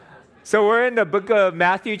So we're in the book of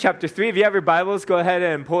Matthew chapter 3. If you have your Bibles, go ahead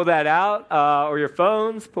and pull that out, or your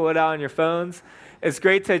phones, pull it out on your phones. It's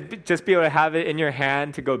great to just be able to have it in your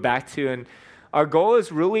hand to go back to. And our goal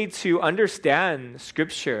is really to understand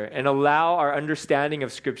Scripture and allow our understanding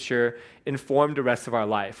of Scripture inform the rest of our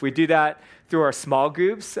life. We do that through our small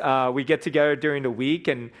groups. We get together during the week,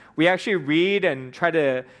 and we actually read and try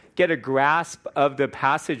to get a grasp of the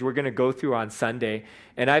passage we're going to go through on Sunday.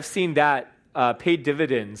 And I've seen that pay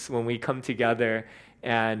dividends when we come together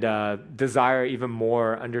and desire even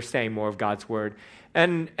more, understanding more of God's Word.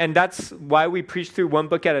 And that's why we preach through one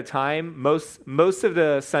book at a time. Most of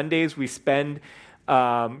the Sundays we spend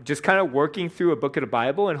just kind of working through a book of the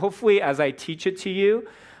Bible. And hopefully as I teach it to you,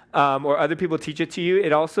 or other people teach it to you, it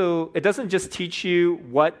doesn't just teach you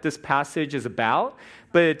what this passage is about,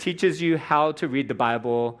 but it teaches you how to read the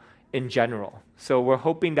Bible in general. So we're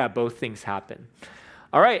hoping that both things happen.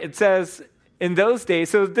 All right, it says, in those days,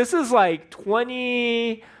 so this is like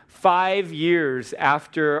 25 years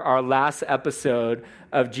after our last episode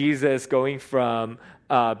of Jesus going from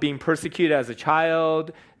being persecuted as a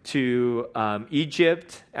child to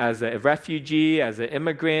Egypt as a refugee, as an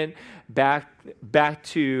immigrant, back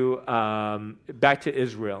to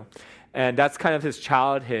Israel. And that's kind of his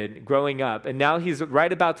childhood growing up. And now he's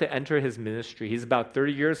right about to enter his ministry. He's about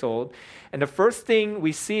 30 years old. And the first thing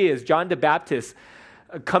we see is John the Baptist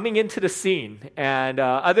coming into the scene. And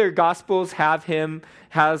other gospels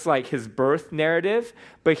has like his birth narrative,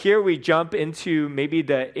 but here we jump into maybe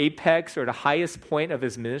the apex or the highest point of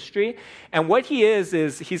his ministry. And what he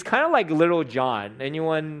is he's kind of like Little John.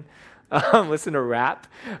 Anyone listen to rap?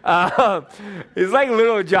 He's like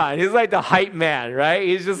Little John. He's like the hype man, right?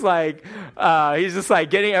 He's just like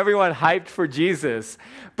getting everyone hyped for Jesus.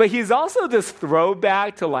 But he's also this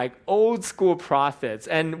throwback to like old school prophets.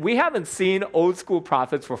 And we haven't seen old school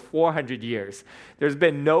prophets for 400 years. There's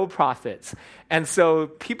been no prophets. And so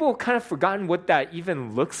people kind of forgotten what that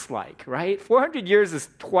even looks like, right? 400 years is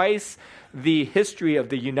twice the history of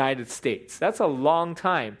the United States. That's a long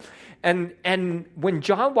time. And when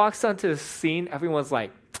John walks onto the scene, everyone's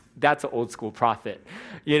like, that's an old school prophet.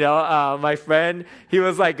 You know, my friend, he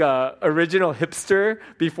was like a original hipster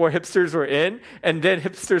before hipsters were in, and then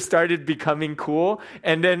hipsters started becoming cool.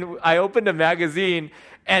 And then I opened a magazine,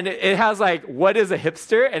 and it has like, what is a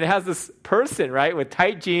hipster? And it has this person, right, with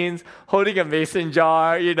tight jeans, holding a mason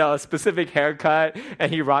jar, you know, a specific haircut,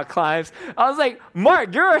 and he rock climbs. I was like,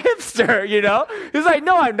 Mark, you're a hipster, you know? He's like,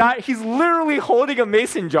 no, I'm not. He's literally holding a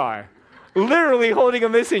mason jar. Literally holding a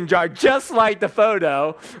mason jar, just like the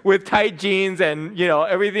photo, with tight jeans and, you know,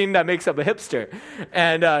 everything that makes up a hipster.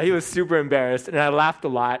 And he was super embarrassed, and I laughed a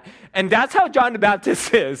lot. And that's how John the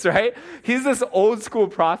Baptist is, right? He's this old school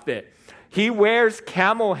prophet. He wears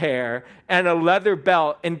camel hair and a leather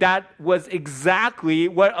belt, and that was exactly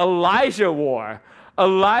what Elijah wore.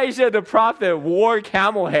 Elijah the prophet wore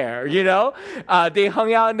camel hair, you know? They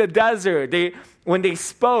hung out in the desert. When they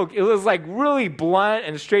spoke, it was like really blunt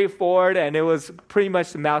and straightforward, and it was pretty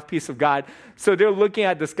much the mouthpiece of God. So they're looking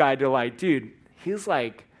at this guy, they're like, dude, he's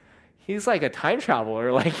like a time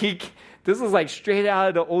traveler. Like this is like straight out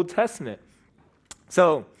of the Old Testament.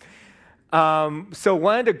 So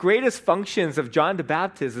one of the greatest functions of John the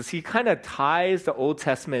Baptist is he kind of ties the Old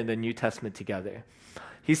Testament and the New Testament together.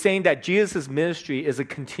 He's saying that Jesus' ministry is a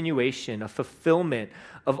continuation, a fulfillment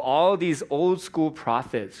of all these old school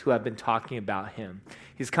prophets who have been talking about him.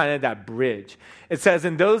 He's kind of that bridge. It says,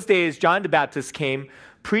 in those days, John the Baptist came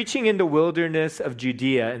preaching in the wilderness of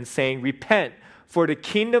Judea and saying, repent, for the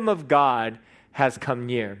kingdom of God has come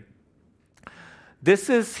near. This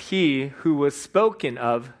is he who was spoken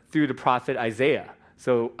of through the prophet Isaiah.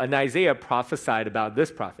 So an Isaiah prophesied about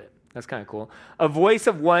this prophet. That's kind of cool. A voice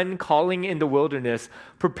of one calling in the wilderness,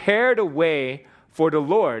 prepare the way for the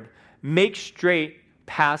Lord, make straight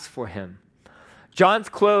paths for him. John's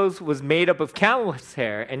clothes was made up of camel's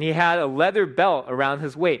hair, and he had a leather belt around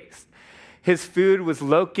his waist. His food was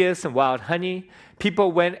locusts and wild honey.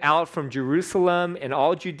 People went out from Jerusalem and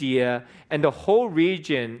all Judea and the whole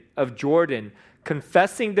region of Jordan,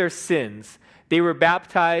 confessing their sins. They were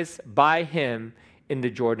baptized by him in the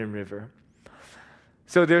Jordan River.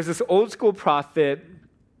 So there's this old school prophet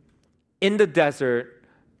in the desert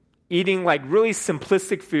eating like really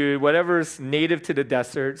simplistic food, whatever's native to the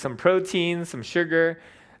desert, some protein, some sugar,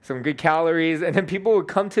 some good calories. And then people would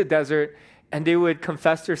come to the desert and they would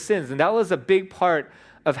confess their sins. And that was a big part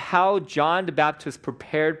of how John the Baptist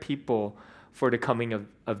prepared people for the coming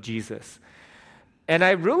of Jesus. And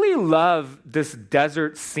I really love this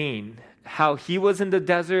desert scene, how he was in the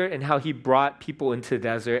desert and how he brought people into the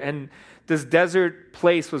desert. And this desert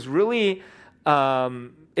place was really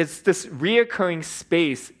it's this reoccurring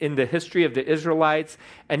space in the history of the Israelites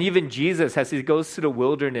and even Jesus as he goes to the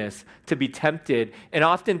wilderness to be tempted and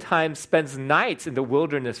oftentimes spends nights in the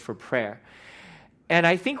wilderness for prayer. And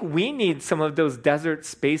I think we need some of those desert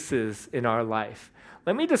spaces in our life.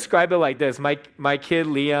 Let me describe it like this. My kid,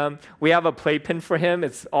 Liam, we have a playpen for him.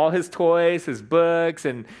 It's all his toys, his books,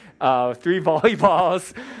 and 3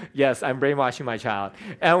 volleyballs. Yes, I'm brainwashing my child.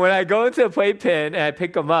 And when I go into a playpen and I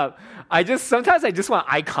pick him up, sometimes I just want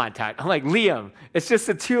eye contact. I'm like, Liam, it's just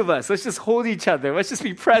the 2 of us. Let's just hold each other. Let's just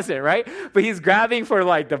be present, right? But he's grabbing for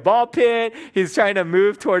like the ball pit. He's trying to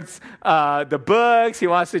move towards the books. He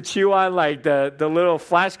wants to chew on like the little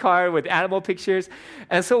flashcard with animal pictures.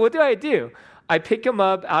 And so what do? I pick him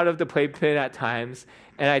up out of the playpen at times,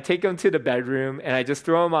 and I take him to the bedroom, and I just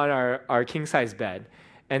throw him on our king-size bed.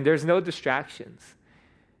 And there's no distractions.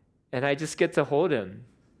 And I just get to hold him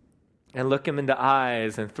and look him in the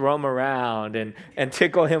eyes and throw him around and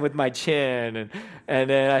tickle him with my chin. And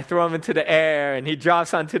then I throw him into the air, and he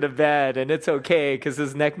drops onto the bed, and it's okay because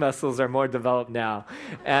his neck muscles are more developed now.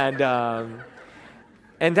 And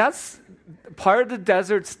that's part of the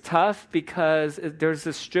desert's tough because there's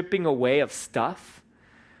this stripping away of stuff.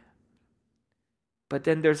 But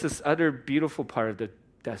then there's this other beautiful part of the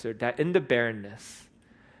desert, that in the barrenness,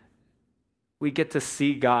 we get to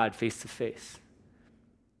see God face to face.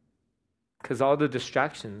 Because all the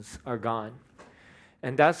distractions are gone.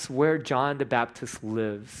 And that's where John the Baptist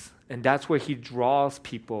lives. And that's where he draws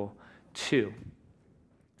people to.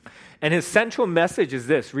 And his central message is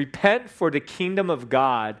this: repent, for the kingdom of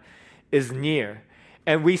God is near.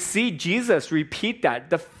 And we see Jesus repeat that.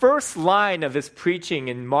 The first line of his preaching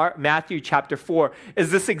in Matthew chapter 4 is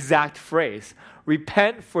this exact phrase: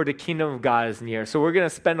 repent, for the kingdom of God is near. So we're going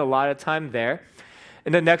to spend a lot of time there.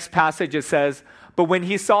 In the next passage it says, but when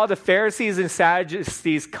he saw the Pharisees and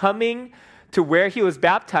Sadducees coming to where he was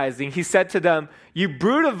baptizing, he said to them, you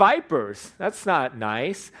brood of vipers. That's not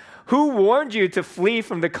nice. Who warned you to flee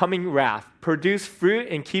from the coming wrath? Produce fruit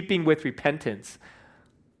in keeping with repentance.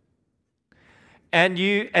 And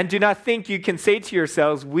do not think you can say to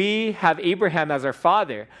yourselves, we have Abraham as our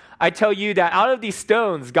father. I tell you that out of these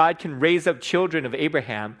stones, God can raise up children of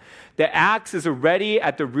Abraham. The axe is already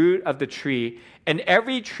at the root of the tree, and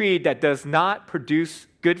every tree that does not produce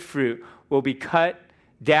good fruit will be cut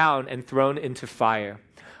down and thrown into fire.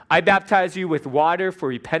 I baptize you with water for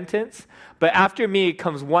repentance, but after me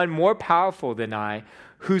comes one more powerful than I,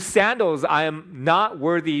 whose sandals I am not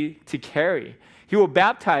worthy to carry. He will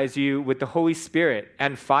baptize you with the Holy Spirit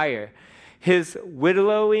and fire. His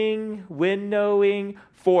winnowing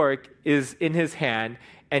fork is in his hand,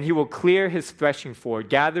 and he will clear his threshing floor,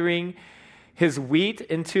 gathering his wheat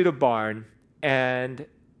into the barn and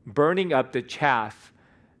burning up the chaff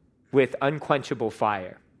with unquenchable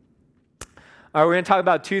fire. We're going to talk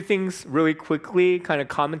about 2 things really quickly, kind of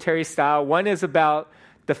commentary style. One is about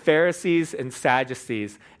the Pharisees and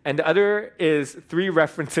Sadducees, and the other is 3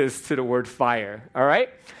 references to the word fire, all right?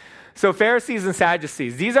 So Pharisees and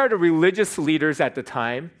Sadducees, these are the religious leaders at the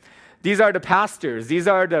time. These are the pastors. These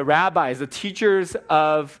are the rabbis, the teachers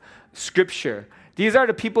of Scripture. These are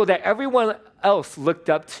the people that everyone else looked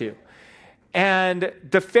up to. And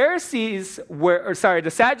the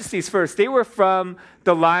Sadducees first, they were from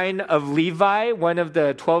the line of Levi, one of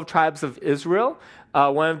the 12 tribes of Israel,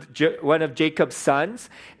 one of Jacob's sons.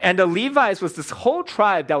 And the Levites was this whole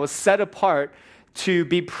tribe that was set apart to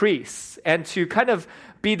be priests and to kind of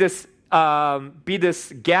be this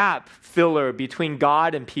gap filler between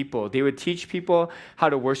God and people. They would teach people how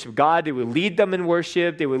to worship God. They would lead them in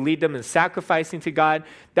worship. They would lead them in sacrificing to God.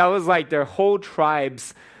 That was like their whole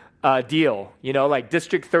tribe's deal. You know, like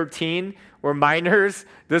District 13 were miners.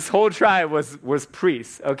 This whole tribe was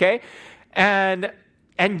priests, okay? And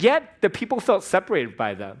yet the people felt separated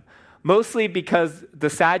by them, mostly because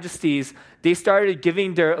the Sadducees, they started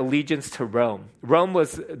giving their allegiance to Rome. Rome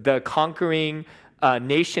was the conquering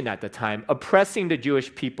nation at the time, oppressing the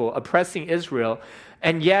Jewish people, oppressing Israel.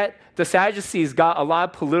 And yet the Sadducees got a lot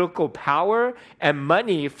of political power and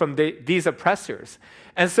money from these oppressors.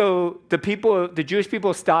 And so the Jewish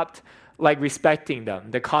people stopped respecting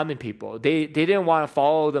them, the common people. They didn't want to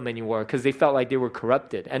follow them anymore because they felt like they were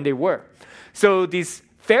corrupted, and they were. So these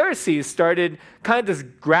Pharisees started kind of this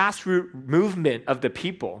grassroots movement of the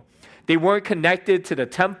people. They weren't connected to the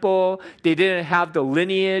temple. They didn't have the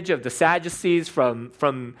lineage of the Sadducees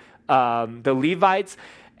from the Levites.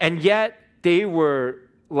 And yet they were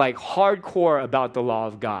hardcore about the law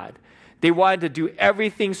of God. They wanted to do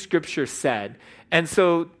everything Scripture said. And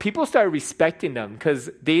so people started respecting them because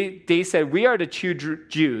they said, we are the true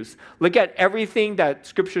Jews. Look at everything that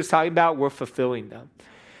Scripture is talking about. We're fulfilling them.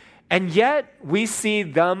 And yet we see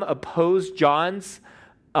them oppose John's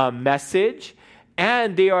message,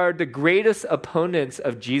 and they are the greatest opponents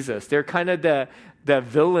of Jesus. They're kind of the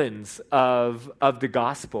villains of the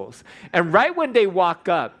Gospels. And right when they walk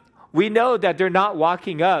up, we know that they're not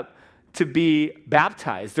walking up to be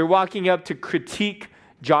baptized. They're walking up to critique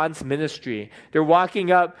John's ministry. They're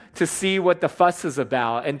walking up to see what the fuss is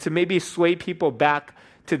about and to maybe sway people back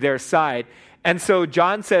to their side. And so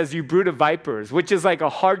John says, "You brood of vipers," which is like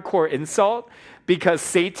a hardcore insult because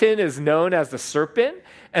Satan is known as the serpent.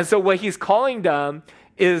 And so what he's calling them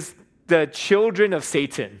is the children of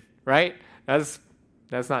Satan, right? That's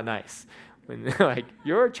not nice. When, like,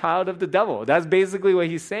 you're a child of the devil. That's basically what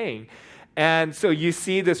he's saying. And so you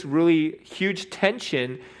see this really huge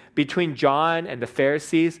tension between John and the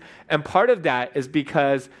Pharisees. And part of that is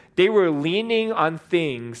because they were leaning on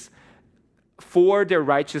things for their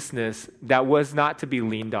righteousness that was not to be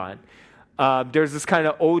leaned on. There's this kind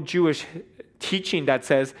of old Jewish teaching that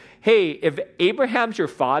says, hey, if Abraham's your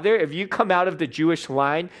father, if you come out of the Jewish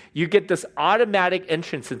line, you get this automatic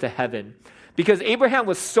entrance into heaven. Because Abraham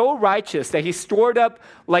was so righteous that he stored up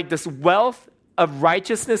like this wealth of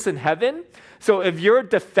righteousness in heaven. So if you're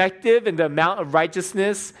defective in the amount of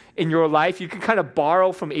righteousness in your life, you can kind of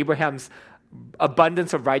borrow from Abraham's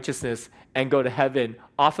abundance of righteousness and go to heaven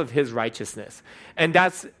off of his righteousness. And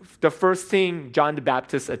that's the first thing John the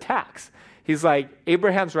Baptist attacks. He's like,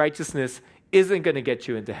 Abraham's righteousness isn't going to get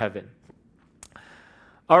you into heaven.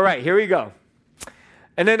 All right, here we go.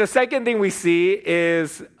 And then the second thing we see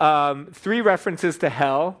is 3 references to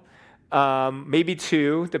hell, maybe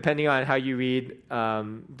 2, depending on how you read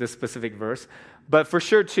the specific verse, but for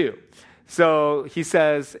sure 2. So he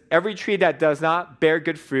says, every tree that does not bear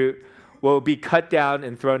good fruit will be cut down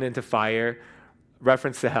and thrown into fire,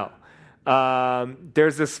 reference to hell.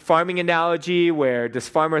 There's this farming analogy where this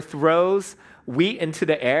farmer throws wheat into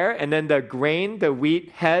the air, and then the grain, the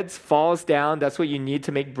wheat heads, falls down. That's what you need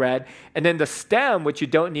to make bread. And then the stem, which you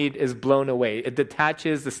don't need, is blown away. It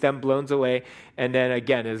detaches, the stem blows away, and then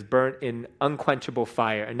again is burnt in unquenchable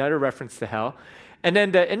fire. Another reference to hell. And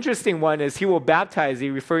then the interesting one is he will baptize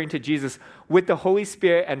you, referring to Jesus, with the Holy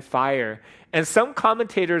Spirit and fire. And some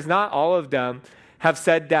commentators, not all of them, have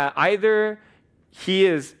said that either he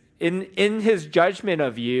is, in his judgment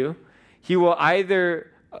of you, he will either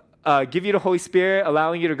give you the Holy Spirit,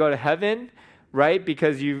 allowing you to go to heaven, right?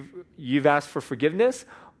 Because you've asked for forgiveness,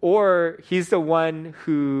 or he's the one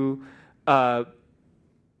who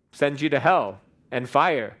sends you to hell and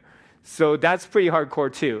fire. So that's pretty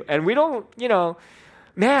hardcore too. And we don't,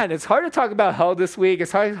 man, it's hard to talk about hell this week.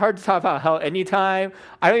 It's hard to talk about hell anytime.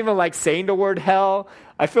 I don't even like saying the word hell.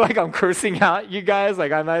 I feel like I'm cursing out you guys.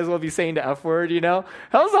 Like I might as well be saying the F word,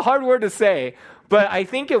 Hell's a hard word to say. But I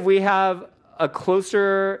think if we have a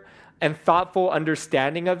closer and thoughtful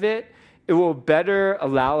understanding of it, it will better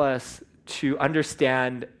allow us to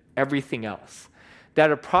understand everything else.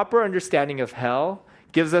 That a proper understanding of hell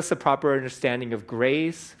gives us a proper understanding of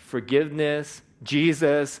grace, forgiveness,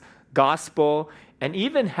 Jesus, gospel, and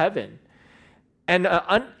even heaven. And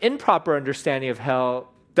an improper understanding of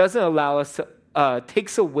hell doesn't allow us to,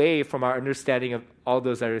 takes away from our understanding of all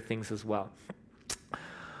those other things as well.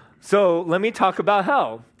 So let me talk about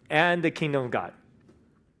hell and the kingdom of God.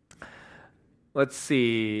 Let's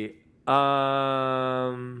see.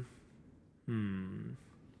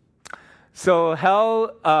 So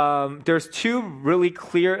hell, there's 2 really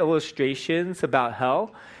clear illustrations about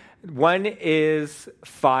hell. One is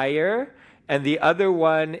fire, and the other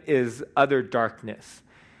one is utter darkness.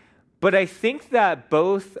 But I think that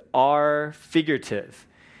both are figurative,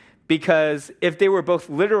 because if they were both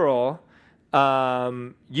literal,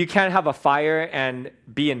 you can't have a fire and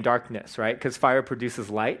be in darkness, right? Because fire produces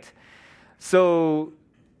light. So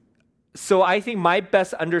I think my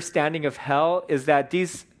best understanding of hell is that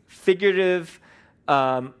these figurative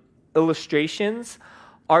illustrations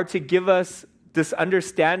are to give us this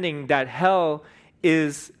understanding that hell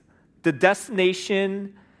is the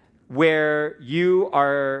destination where you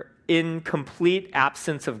are in complete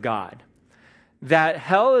absence of God. That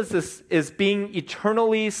hell is being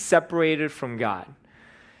eternally separated from God.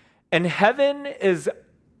 And heaven is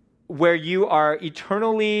where you are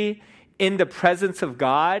eternally in the presence of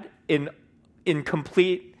God in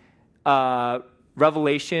complete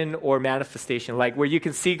revelation or manifestation, like where you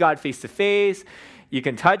can see God face to face, you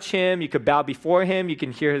can touch him, you can bow before him, you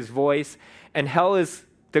can hear his voice, and hell is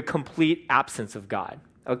the complete absence of God,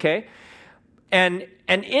 okay? And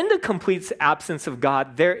in the complete absence of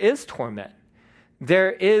God, there is torment.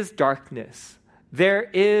 There is darkness.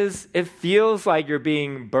 It feels like you're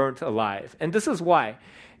being burnt alive. And this is why.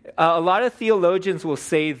 A lot of theologians will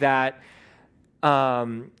say that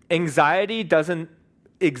Anxiety doesn't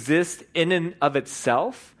exist in and of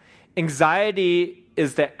itself. Anxiety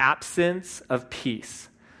is the absence of peace.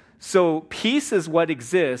 So peace is what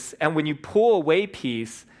exists, and when you pull away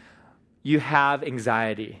peace, you have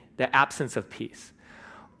anxiety, the absence of peace.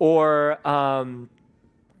 Or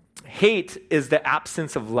hate is the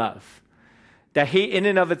absence of love. That hate in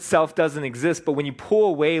and of itself doesn't exist, but when you pull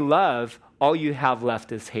away love, all you have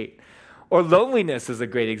left is hate. Or loneliness is a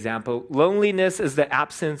great example. Loneliness is the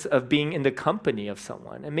absence of being in the company of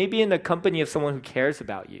someone, and maybe in the company of someone who cares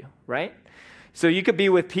about you, right? So you could be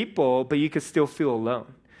with people, but you could still feel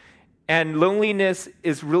alone. And loneliness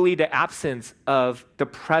is really the absence of the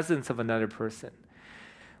presence of another person.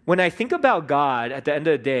 When I think about God, at the end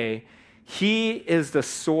of the day, He is the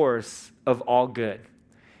source of all good.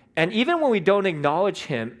 And even when we don't acknowledge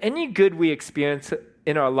Him, any good we experience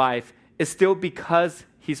in our life is still because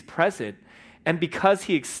He's present and because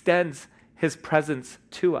He extends His presence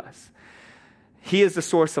to us. He is the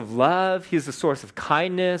source of love. He is the source of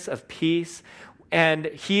kindness, of peace. And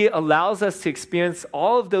He allows us to experience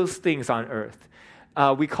all of those things on earth.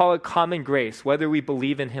 We call it common grace, whether we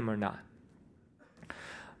believe in Him or not.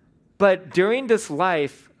 But during this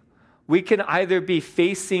life, we can either be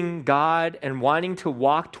facing God and wanting to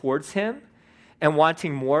walk towards Him and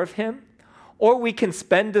wanting more of Him, or we can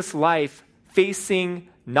spend this life facing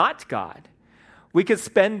not God. We could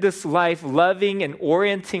spend this life loving and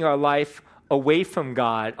orienting our life away from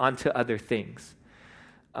God onto other things.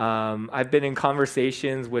 I've been in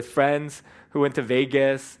conversations with friends who went to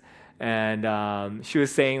Vegas, and she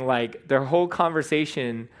was saying like their whole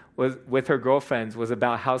conversation was with her girlfriends was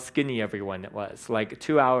about how skinny everyone was. Like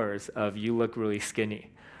 2 hours of you look really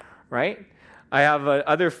skinny, right? I have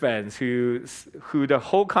other friends who our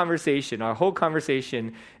whole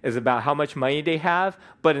conversation is about how much money they have,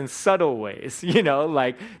 but in subtle ways.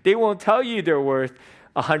 Like they won't tell you they're worth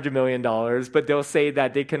 $100 million, but they'll say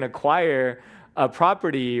that they can acquire a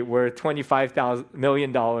property worth $25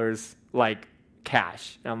 million, like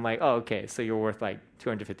cash. And I'm like, oh, okay, so you're worth like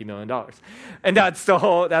 $250 million. And that's the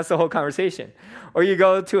whole conversation. Or you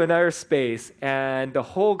go to another space, and the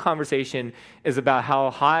whole conversation is about how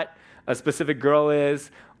hot a specific girl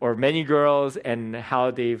is, or many girls, and how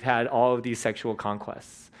they've had all of these sexual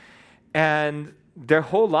conquests. And their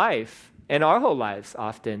whole life, and our whole lives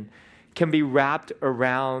often, can be wrapped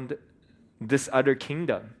around this other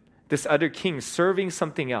kingdom, this other king serving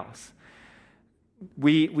something else.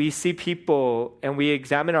 We see people and we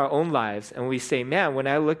examine our own lives and we say, man, when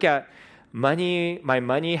I look at my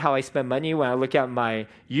money, how I spend money, when I look at my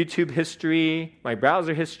YouTube history, my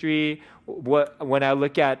browser history, when I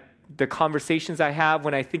look at the conversations I have,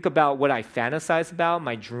 when I think about what I fantasize about,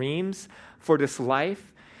 my dreams for this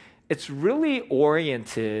life, it's really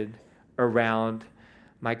oriented around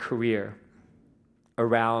my career,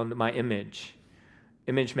 around my image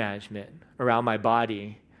management, around my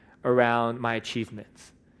body, around my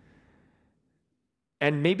achievements.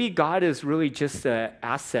 And maybe God is really just an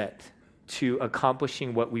asset to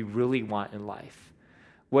accomplishing what we really want in life.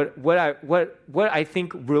 What I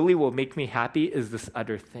think really will make me happy is this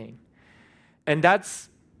other thing. And that's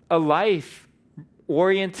a life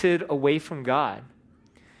oriented away from God.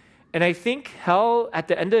 And I think hell, at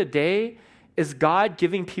the end of the day, is God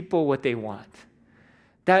giving people what they want.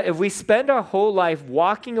 That if we spend our whole life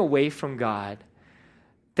walking away from God,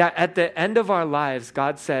 that at the end of our lives,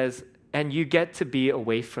 God says, and you get to be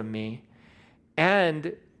away from me.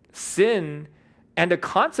 And sin and the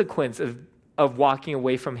consequence of walking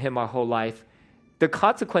away from Him our whole life, the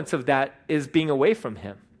consequence of that is being away from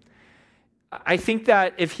Him. I think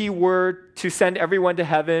that if He were to send everyone to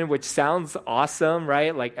heaven, which sounds awesome,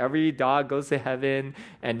 right? Like every dog goes to heaven,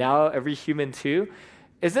 and now every human too,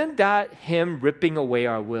 isn't that Him ripping away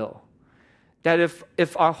our will? That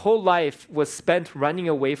if our whole life was spent running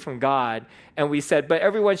away from God and we said, but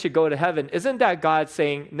everyone should go to heaven, isn't that God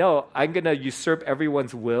saying, no, I'm going to usurp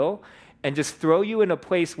everyone's will and just throw you in a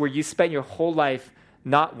place where you spent your whole life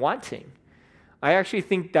not wanting? I actually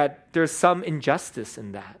think that there's some injustice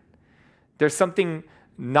in that. There's something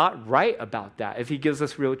not right about that if He gives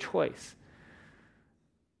us real choice.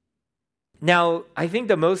 Now, I think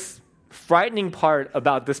the most frightening part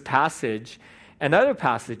about this passage and other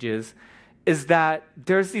passages is that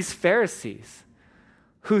there's these Pharisees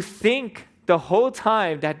who think the whole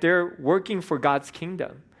time that they're working for God's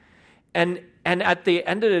kingdom. And at the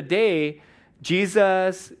end of the day,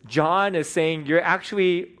 John is saying, you're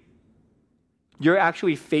actually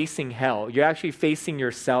facing hell. You're actually facing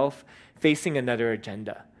yourself, facing another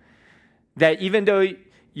agenda. That even though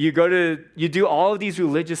you do all of these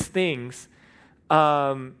religious things,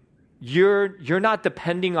 you're not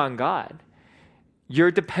depending on God.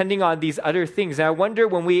 you're depending on these other things. And I wonder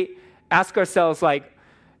when we ask ourselves, like,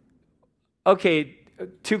 okay,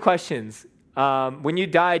 two questions. When you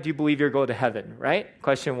die, do you believe you'll go to heaven, right?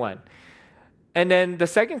 Question one. And then the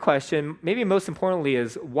second question, maybe most importantly,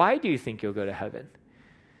 is why do you think you'll go to heaven?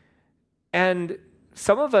 And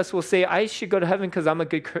some of us will say, I should go to heaven because I'm a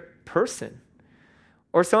good person.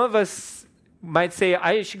 Or some of us might say,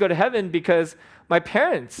 I should go to heaven because my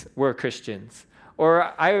parents were Christians.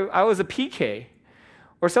 Or I was a PK.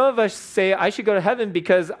 Or some of us say, I should go to heaven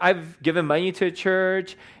because I've given money to a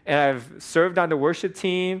church and I've served on the worship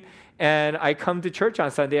team and I come to church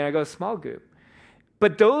on Sunday and I go to small group.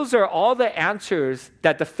 But those are all the answers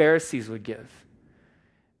that the Pharisees would give.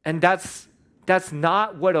 And that's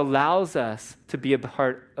not what allows us to be a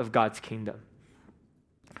part of God's kingdom.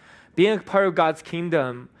 Being a part of God's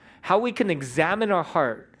kingdom, how we can examine our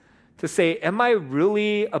heart to say, am I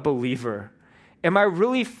really a believer? Am I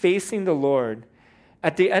really facing the Lord?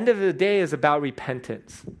 At the end of the day is about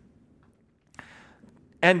repentance.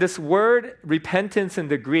 And this word repentance in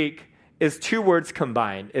the Greek is two words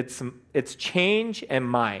combined. It's change and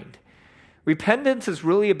mind. Repentance is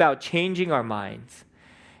really about changing our minds.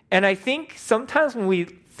 And I think sometimes when we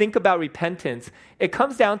think about repentance, it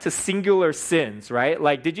comes down to singular sins, right?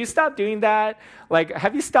 Like, did you stop doing that? Like,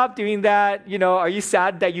 have you stopped doing that? Are you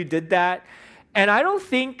sad that you did that? And I don't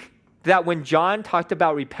think that when John talked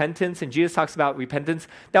about repentance and Jesus talks about repentance,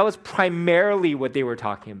 that was primarily what they were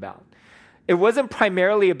talking about. It wasn't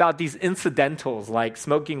primarily about these incidentals like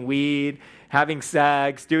smoking weed, having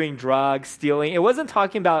sex, doing drugs, stealing. It wasn't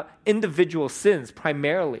talking about individual sins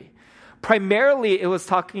primarily. Primarily, it was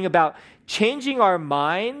talking about changing our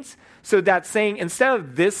minds so that saying, instead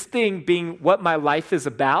of this thing being what my life is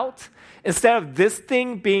about, instead of this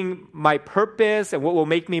thing being my purpose and what will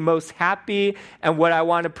make me most happy and what I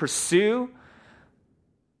want to pursue,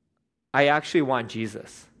 I actually want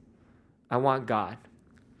Jesus. I want God.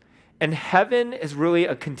 And heaven is really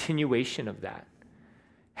a continuation of that.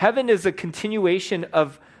 Heaven is a continuation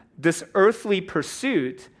of this earthly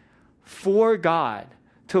pursuit for God,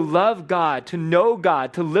 to love God, to know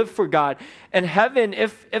God, to live for God. And heaven,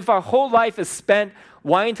 if our whole life is spent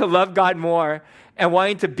wanting to love God more and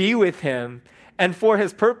wanting to be with Him and for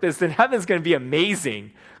His purpose, then heaven's going to be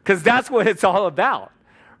amazing because that's what it's all about,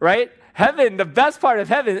 right? Heaven, the best part of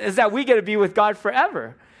heaven is that we get to be with God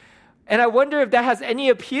forever. And I wonder if that has any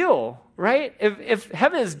appeal, right? If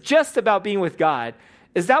heaven is just about being with God,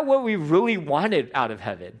 is that what we really wanted out of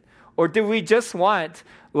heaven? Or do we just want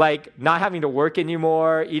like not having to work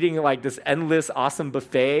anymore, eating like this endless awesome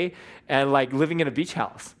buffet and like living in a beach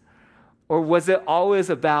house? Or was it always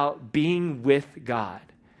about being with God?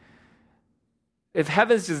 If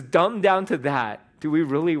heaven's just dumbed down to that, do we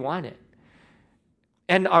really want it?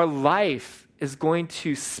 And our life is going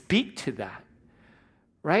to speak to that,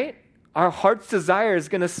 right? Our heart's desire is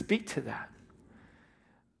going to speak to that.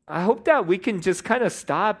 I hope that we can just kind of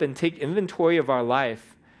stop and take inventory of our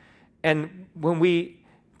life. And when we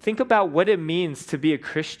think about what it means to be a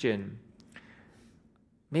Christian,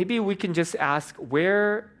 maybe we can just ask,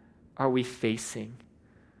 where are we facing?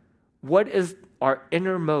 What is our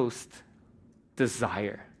innermost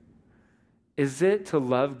desire? Is it to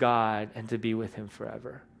love God and to be with Him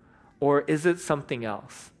forever? Or is it something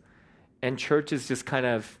else? And church is just kind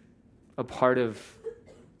of a part of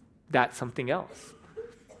that something else.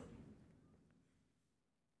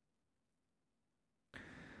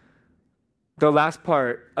 The last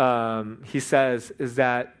part he says is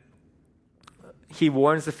that he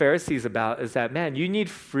warns the Pharisees about is that, man, you need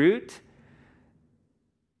fruit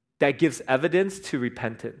that gives evidence to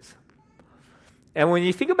repentance. And when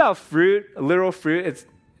you think about fruit, literal fruit,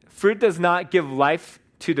 fruit does not give life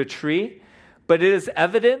to the tree, but it is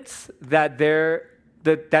evidence that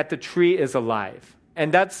the tree is alive.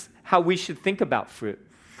 And that's how we should think about fruit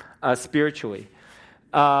spiritually.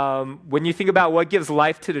 When you think about what gives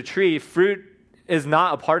life to the tree, fruit is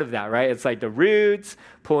not a part of that, right? It's like the roots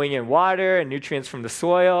pulling in water and nutrients from the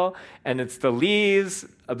soil, and it's the leaves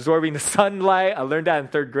absorbing the sunlight. I learned that in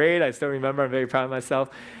 3rd grade. I still remember. I'm very proud of myself.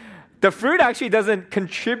 The fruit actually doesn't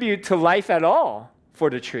contribute to life at all for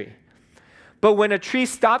the tree. But when a tree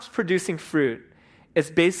stops producing fruit, it's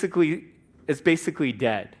basically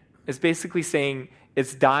dead. It's basically saying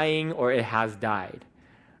it's dying or it has died,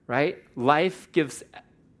 right?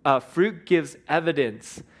 Fruit gives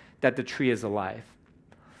evidence that the tree is alive.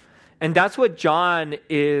 And that's what John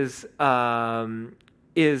is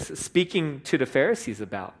speaking to the Pharisees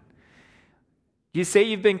about. You say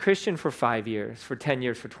you've been Christian for 5 years, for 10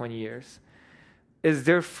 years, for 20 years. Is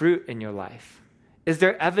there fruit in your life? Is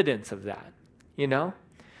there evidence of that?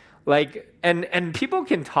 Like, and people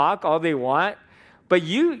can talk all they want, but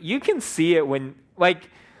you can see it when like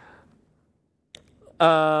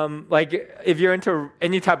if you're into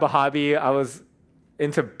any type of hobby. I was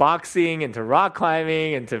into boxing, into rock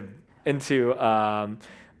climbing, I'm into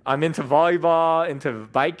volleyball, into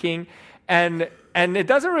biking, and it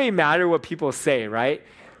doesn't really matter what people say, right?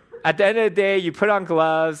 At the end of the day, you put on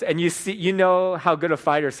gloves and you know how good a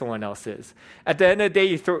fighter someone else is. At the end of the day,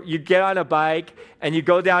 you get on a bike and you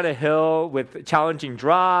go down a hill with challenging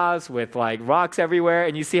draws, with like rocks everywhere,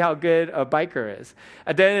 and you see how good a biker is.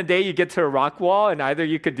 At the end of the day, you get to a rock wall and either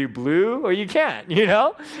you could do blue or you can't, you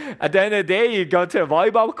know? At the end of the day, you go to a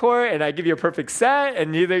volleyball court and I give you a perfect set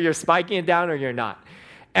and either you're spiking it down or you're not.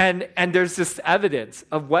 And there's this evidence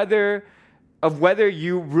of whether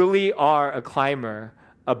you really are a climber,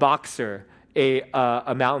 a boxer, a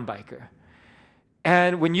mountain biker.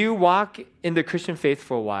 And when you walk in the Christian faith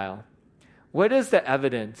for a while, what is the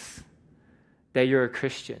evidence that you're a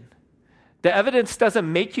Christian? The evidence doesn't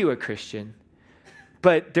make you a Christian,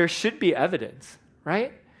 but there should be evidence,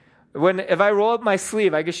 right? If I roll up my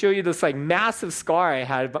sleeve, I can show you this like massive scar I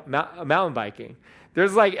had mountain biking.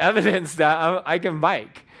 There's like evidence that I can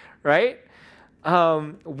bike, right?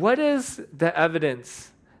 What is the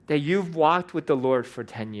evidence that you've walked with the Lord for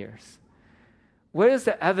 10 years? What is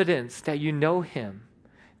the evidence that you know Him,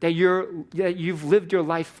 that you've lived your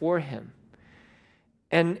life for Him?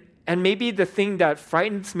 And maybe the thing that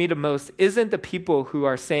frightens me the most isn't the people who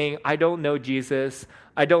are saying, I don't know Jesus,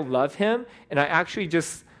 I don't love Him, and I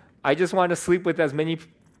just want to sleep with as many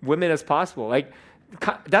women as possible. Like,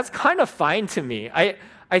 that's kind of fine to me.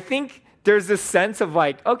 I think there's this sense of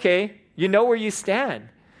like, okay, you know where you stand.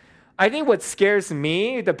 I think what scares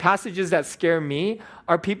me, the passages that scare me,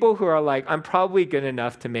 are people who are like, I'm probably good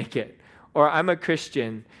enough to make it, or I'm a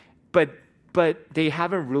Christian, but they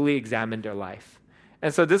haven't really examined their life.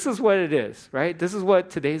 And so this is what it is, right? This is what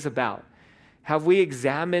today's about. Have we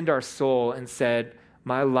examined our soul and said,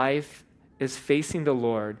 my life is facing the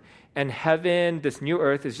Lord, and heaven, this new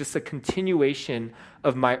earth, is just a continuation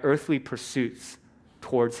of my earthly pursuits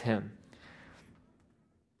towards Him.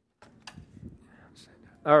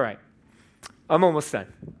 All right, I'm almost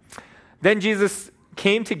done. Then Jesus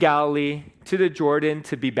came to Galilee, to the Jordan,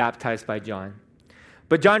 to be baptized by John.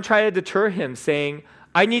 But John tried to deter him, saying,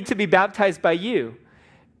 I need to be baptized by you,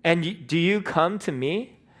 and do you come to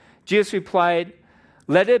me? Jesus replied,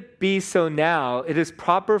 let it be so now. It is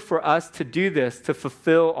proper for us to do this to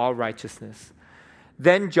fulfill all righteousness.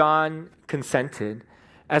 Then John consented.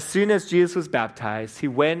 As soon as Jesus was baptized, he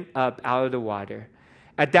went up out of the water.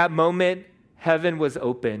 At that moment, heaven was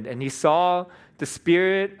opened, and he saw the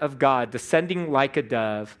Spirit of God descending like a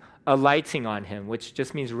dove, alighting on him, which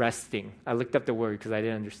just means resting. I looked up the word because I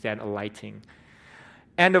didn't understand alighting.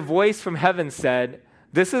 And a voice from heaven said,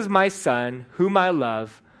 this is my Son, whom I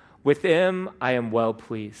love. With him, I am well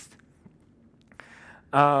pleased.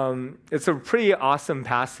 It's a pretty awesome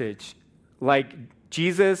passage. Like,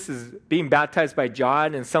 Jesus is being baptized by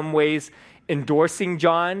John, in some ways endorsing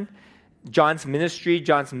John's ministry,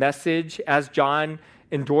 John's message, as John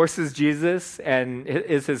endorses Jesus and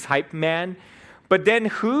is his hype man. But then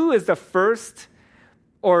who is the first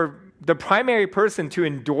or the primary person to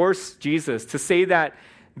endorse Jesus, to say that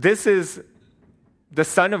this is the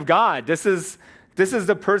Son of God? This is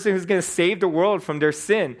the person who's going to save the world from their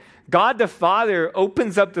sin. God the Father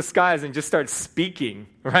opens up the skies and just starts speaking,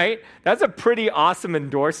 right? That's a pretty awesome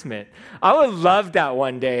endorsement. I would love that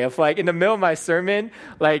one day if, like, in the middle of my sermon,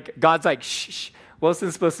 like, God's like, shh,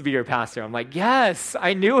 Wilson's supposed to be your pastor. I'm like, yes,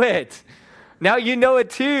 I knew it. Now you know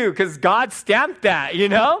it too, because God stamped that, you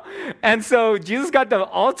know? And so Jesus got the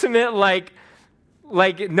ultimate, like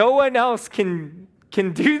no one else can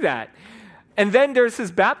do that. And then there's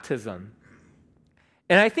his baptism.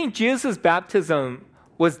 And I think Jesus' baptism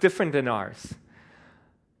was different than ours.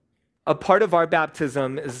 A part of our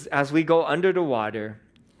baptism is as we go under the water,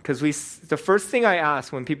 because the first thing I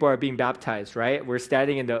ask when people are being baptized, right? We're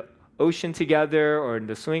standing in the ocean together or in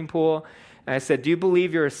the swimming pool, and I said, do you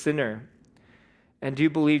believe you're a sinner? And do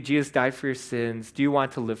you believe Jesus died for your sins? Do you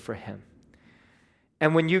want to live for Him?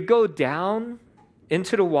 And when you go down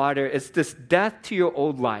into the water, it's this death to your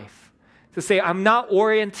old life. To say, I'm not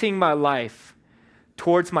orienting my life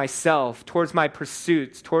towards myself, towards my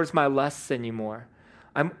pursuits, towards my lusts anymore.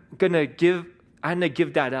 I'm gonna give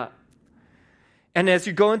that up. And as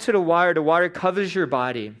you go into the water covers your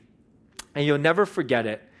body, and you'll never forget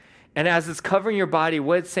it. And as it's covering your body,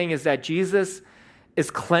 what it's saying is that Jesus is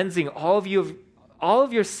cleansing all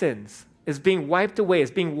of your sins, is being wiped away, is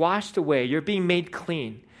being washed away. You're being made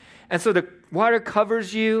clean. And so the water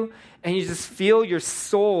covers you, and you just feel your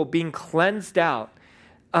soul being cleansed out.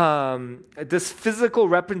 this physical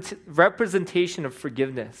representation of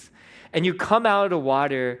forgiveness. And you come out of the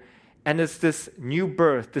water, and it's this new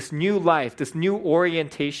birth, this new life, this new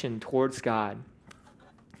orientation towards God.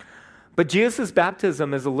 But Jesus'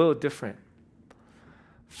 baptism is a little different.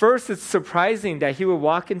 First, it's surprising that he would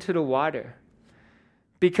walk into the water,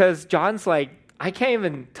 because John's like, I can't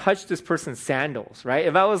even touch this person's sandals, right?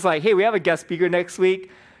 If I was like, hey, we have a guest speaker next week,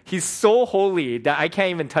 he's so holy that I can't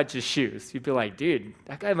even touch his shoes. You'd be like, dude,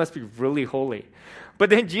 that guy must be really holy. But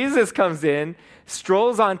then Jesus comes in,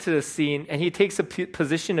 strolls onto the scene, and he takes a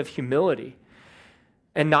position of humility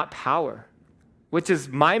and not power, which is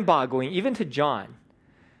mind-boggling even to John.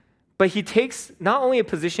 But he takes not only a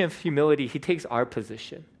position of humility, he takes our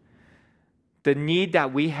position. The need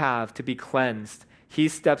that we have to be cleansed, he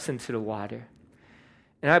steps into the water.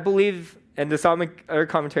 And I believe, and the other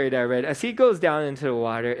commentary that I read, as he goes down into the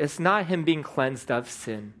water, it's not him being cleansed of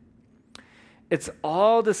sin. It's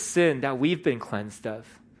all the sin that we've been cleansed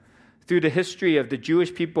of through the history of the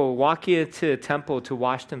Jewish people walking into the temple to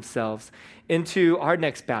wash themselves, into our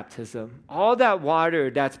next baptism. All that water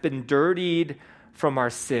that's been dirtied from our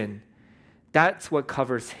sin, that's what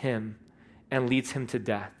covers him and leads him to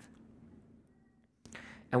death.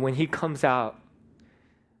 And when he comes out,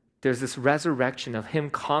 there's this resurrection of him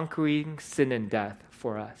conquering sin and death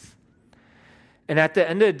for us. And at the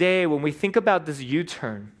end of the day, when we think about this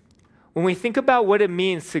U-turn, when we think about what it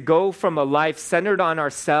means to go from a life centered on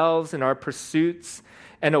ourselves and our pursuits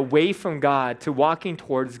and away from God to walking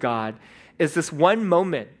towards God, is this one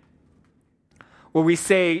moment where we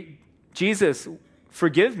say, Jesus,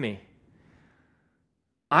 forgive me.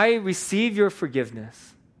 I receive your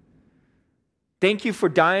forgiveness. Thank you for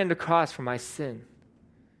dying on the cross for my sin.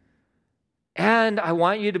 And I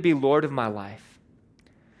want you to be Lord of my life.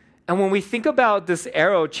 And when we think about this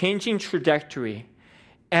arrow changing trajectory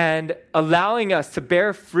and allowing us to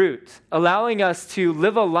bear fruit, allowing us to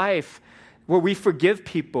live a life where we forgive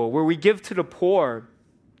people, where we give to the poor,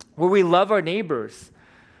 where we love our neighbors,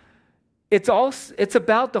 it's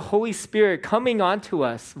about the Holy Spirit coming onto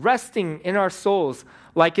us, resting in our souls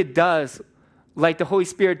like it does, like the Holy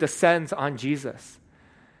Spirit descends on Jesus.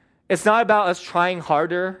 It's not about us trying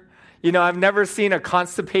harder. You know, I've never seen a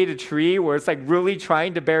constipated tree where it's like really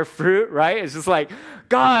trying to bear fruit, right? It's just like,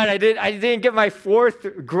 God, I didn't get my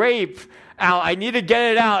fourth grape out. I need to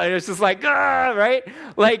get it out. And it's just like, right?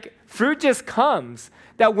 Like fruit just comes.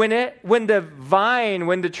 That when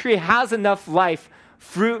the tree has enough life,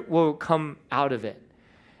 fruit will come out of it.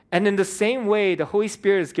 And in the same way, the Holy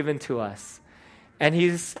Spirit is given to us. And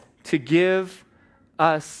he's to give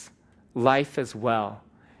us life as well.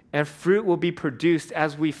 And fruit will be produced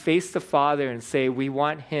as we face the Father and say we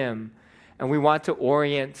want him and we want to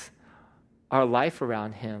orient our life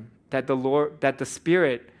around him. That the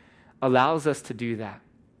Spirit allows us to do that.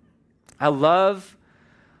 I love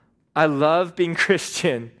being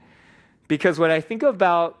Christian, because when I think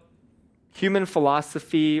about human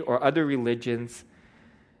philosophy or other religions,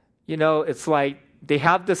 you know, it's like they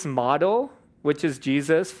have this model, which is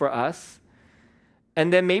Jesus for us.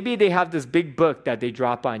 And then maybe they have this big book that they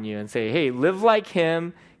drop on you and say, hey, live like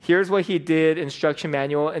him. Here's what he did, instruction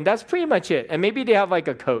manual. And that's pretty much it. And maybe they have like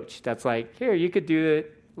a coach that's like, here, you could do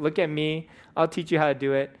it. Look at me. I'll teach you how to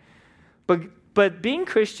do it. But being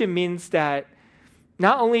Christian means that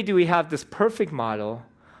not only do we have this perfect model,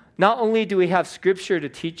 not only do we have scripture to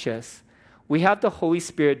teach us, we have the Holy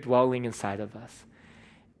Spirit dwelling inside of us.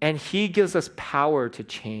 And he gives us power to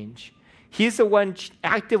change. He's the one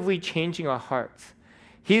actively changing our hearts.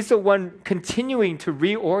 He's the one continuing to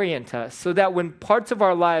reorient us so that when parts of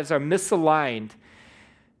our lives are misaligned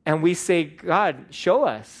and we say, God, show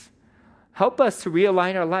us, help us to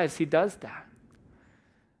realign our lives, he does that.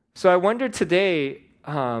 So I wonder today,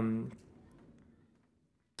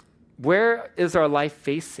 where is our life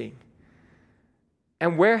facing?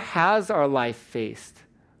 And where has our life faced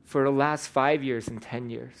for the last 5 years and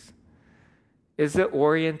 10 years? Is it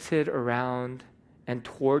oriented around and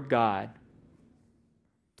toward God?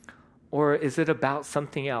 Or is it about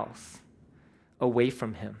something else away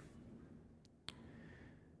from him?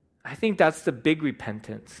 I think that's the big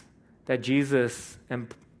repentance that Jesus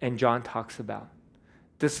and John talks about.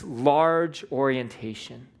 This large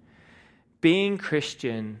orientation. Being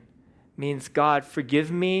Christian means, God,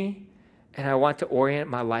 forgive me, and I want to orient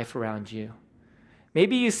my life around you.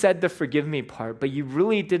 Maybe you said the forgive me part, but you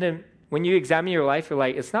really didn't. When you examine your life, you're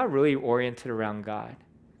like, it's not really oriented around God.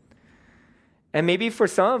 And maybe for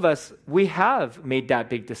some of us, we have made that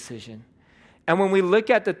big decision. And when we look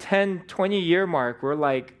at the 10, 20-year mark, we're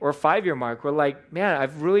like, or 5-year mark, we're like, man,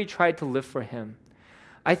 I've really tried to live for him.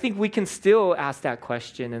 I think we can still ask that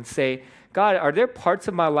question and say, God, are there parts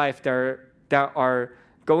of my life that are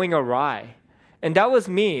going awry? And that was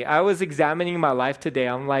me. I was examining my life today.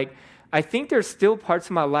 I'm like, I think there's still parts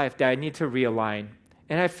of my life that I need to realign.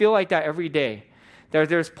 And I feel like that every day.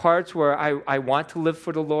 There's parts where I want to live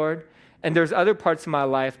for the Lord, and there's other parts of my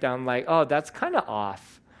life that I'm like, oh, that's kind of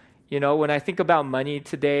off. When I think about money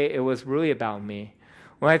today, it was really about me.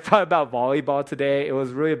 When I thought about volleyball today, it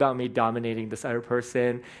was really about me dominating this other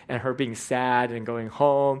person and her being sad and going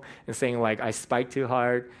home and saying like, I spiked too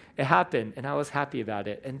hard. It happened, and I was happy about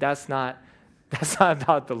it. And that's not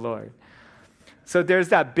about the Lord. So there's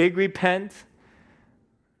that big repent.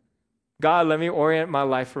 God, let me orient my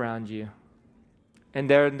life around you. And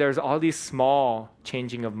there's all these small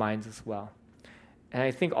changing of minds as well. And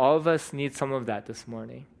I think all of us need some of that this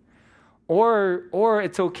morning. Or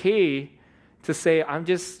it's okay to say,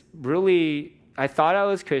 I thought I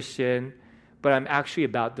was Christian, but I'm actually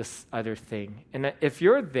about this other thing. And if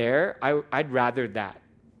you're there, I'd rather that.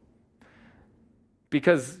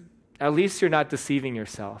 Because at least you're not deceiving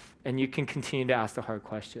yourself, and you can continue to ask the hard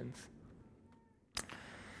questions.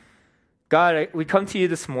 God, we come to you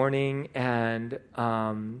this morning, and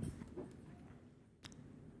I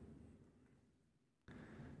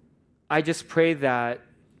just pray that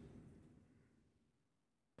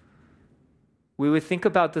we would think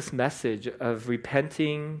about this message of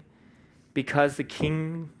repenting because the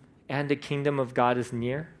King and the kingdom of God is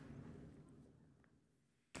near.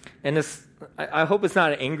 And I hope it's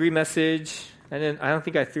not an angry message. I don't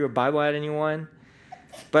think I threw a Bible at anyone.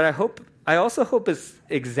 But I also hope it's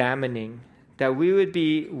examining, that we would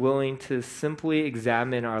be willing to simply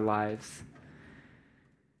examine our lives.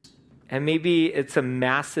 And maybe it's a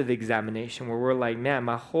massive examination where we're like, man,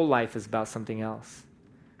 my whole life is about something else.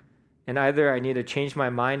 And either I need to change my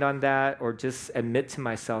mind on that or just admit to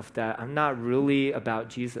myself that I'm not really about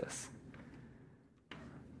Jesus.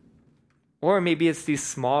 Or maybe it's these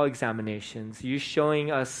small examinations, you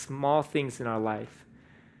showing us small things in our life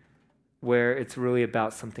where it's really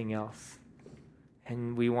about something else.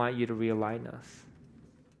 And we want you to realign us.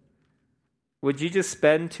 Would you just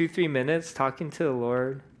spend 2-3 minutes talking to the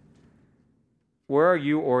Lord? Where are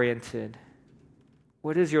you oriented?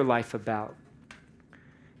 What is your life about?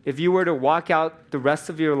 If you were to walk out the rest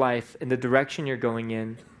of your life in the direction you're going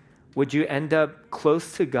in, would you end up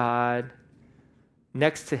close to God,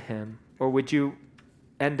 next to Him, or would you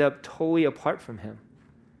end up totally apart from Him?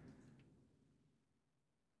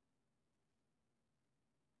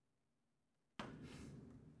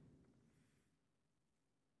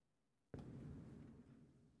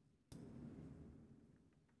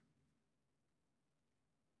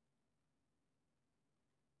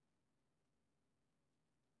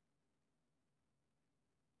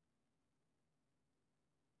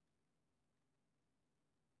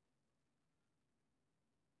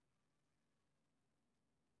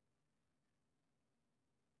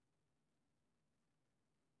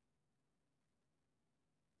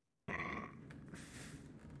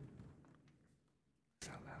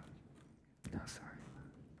 No, sorry.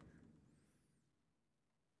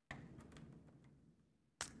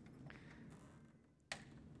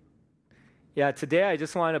 Yeah, today I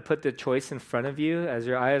just want to put the choice in front of you as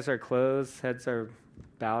your eyes are closed, heads are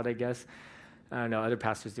bowed, I guess. I don't know, other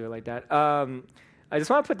pastors do it like that. I just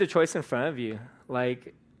want to put the choice in front of you.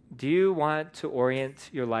 Like, do you want to orient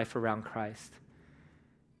your life around Christ?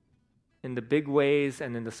 In the big ways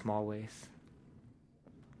and in the small ways.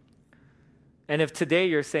 And if today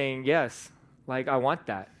you're saying, yes, like I want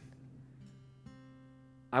that.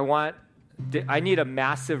 I need a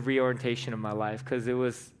massive reorientation of my life because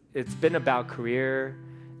it's been about career,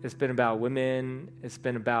 it's been about women, it's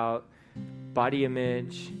been about body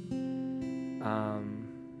image,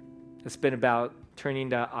 it's been about turning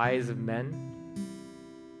the eyes of men.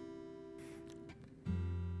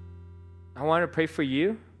 I want to pray for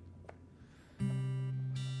you.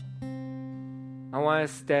 I want to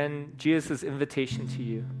extend Jesus' invitation to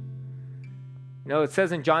you. You know, it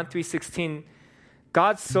says in John 3:16,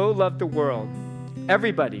 God so loved the world,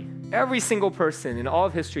 everybody, every single person in all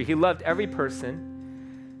of history. He loved every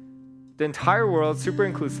person, the entire world, super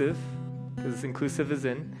inclusive, because inclusive is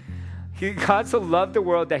in. God so loved the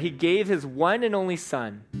world that He gave His one and only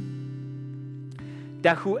Son,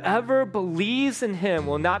 that whoever believes in Him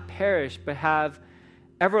will not perish but have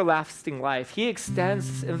everlasting life. He extends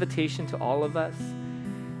this invitation to all of us,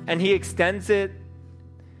 and He extends it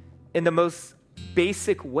in the most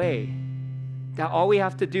basic way, that all we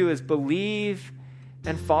have to do is believe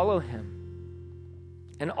and follow Him.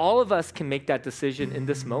 And all of us can make that decision in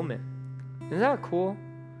this moment. Isn't that cool?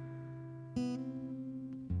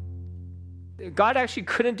 God actually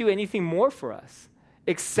couldn't do anything more for us.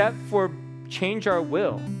 except for change our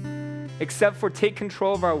will, except for take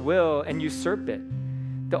control of our will and usurp it.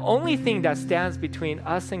 The only thing that stands between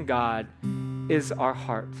us and God is our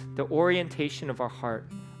heart, the orientation of our heart,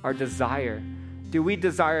 our desire. Do we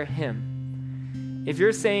desire Him? If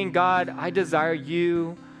you're saying, God, I desire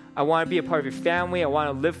you, I want to be a part of your family, I want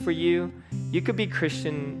to live for you, you could be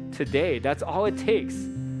Christian today. That's all it takes.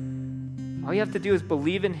 All you have to do is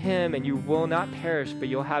believe in Him and you will not perish, but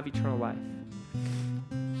you'll have eternal life.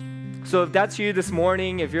 So if that's you this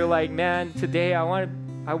morning, if you're like, man, today I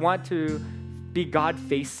want to be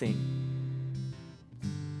God-facing,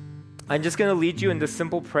 I'm just going to lead you in this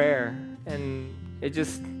simple prayer. And it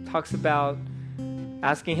just talks about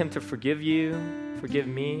asking Him to forgive you, forgive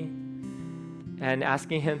me, and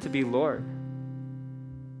asking Him to be Lord.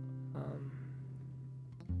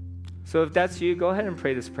 So if that's you, go ahead and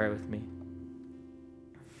pray this prayer with me.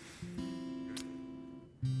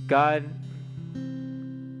 God,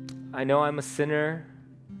 I know I'm a sinner.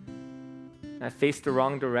 I faced the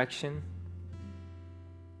wrong direction.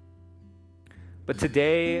 But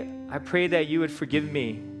today, I pray that you would forgive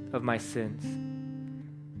me of my sins.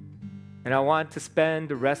 And I want to spend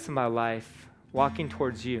the rest of my life walking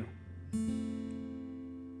towards you.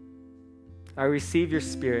 I receive your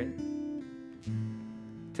Spirit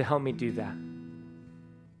to help me do that.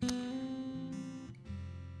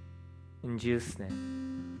 In Jesus'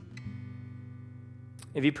 name.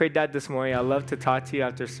 If you prayed that this morning, I'd love to talk to you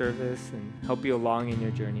after service and help you along in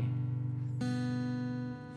your journey.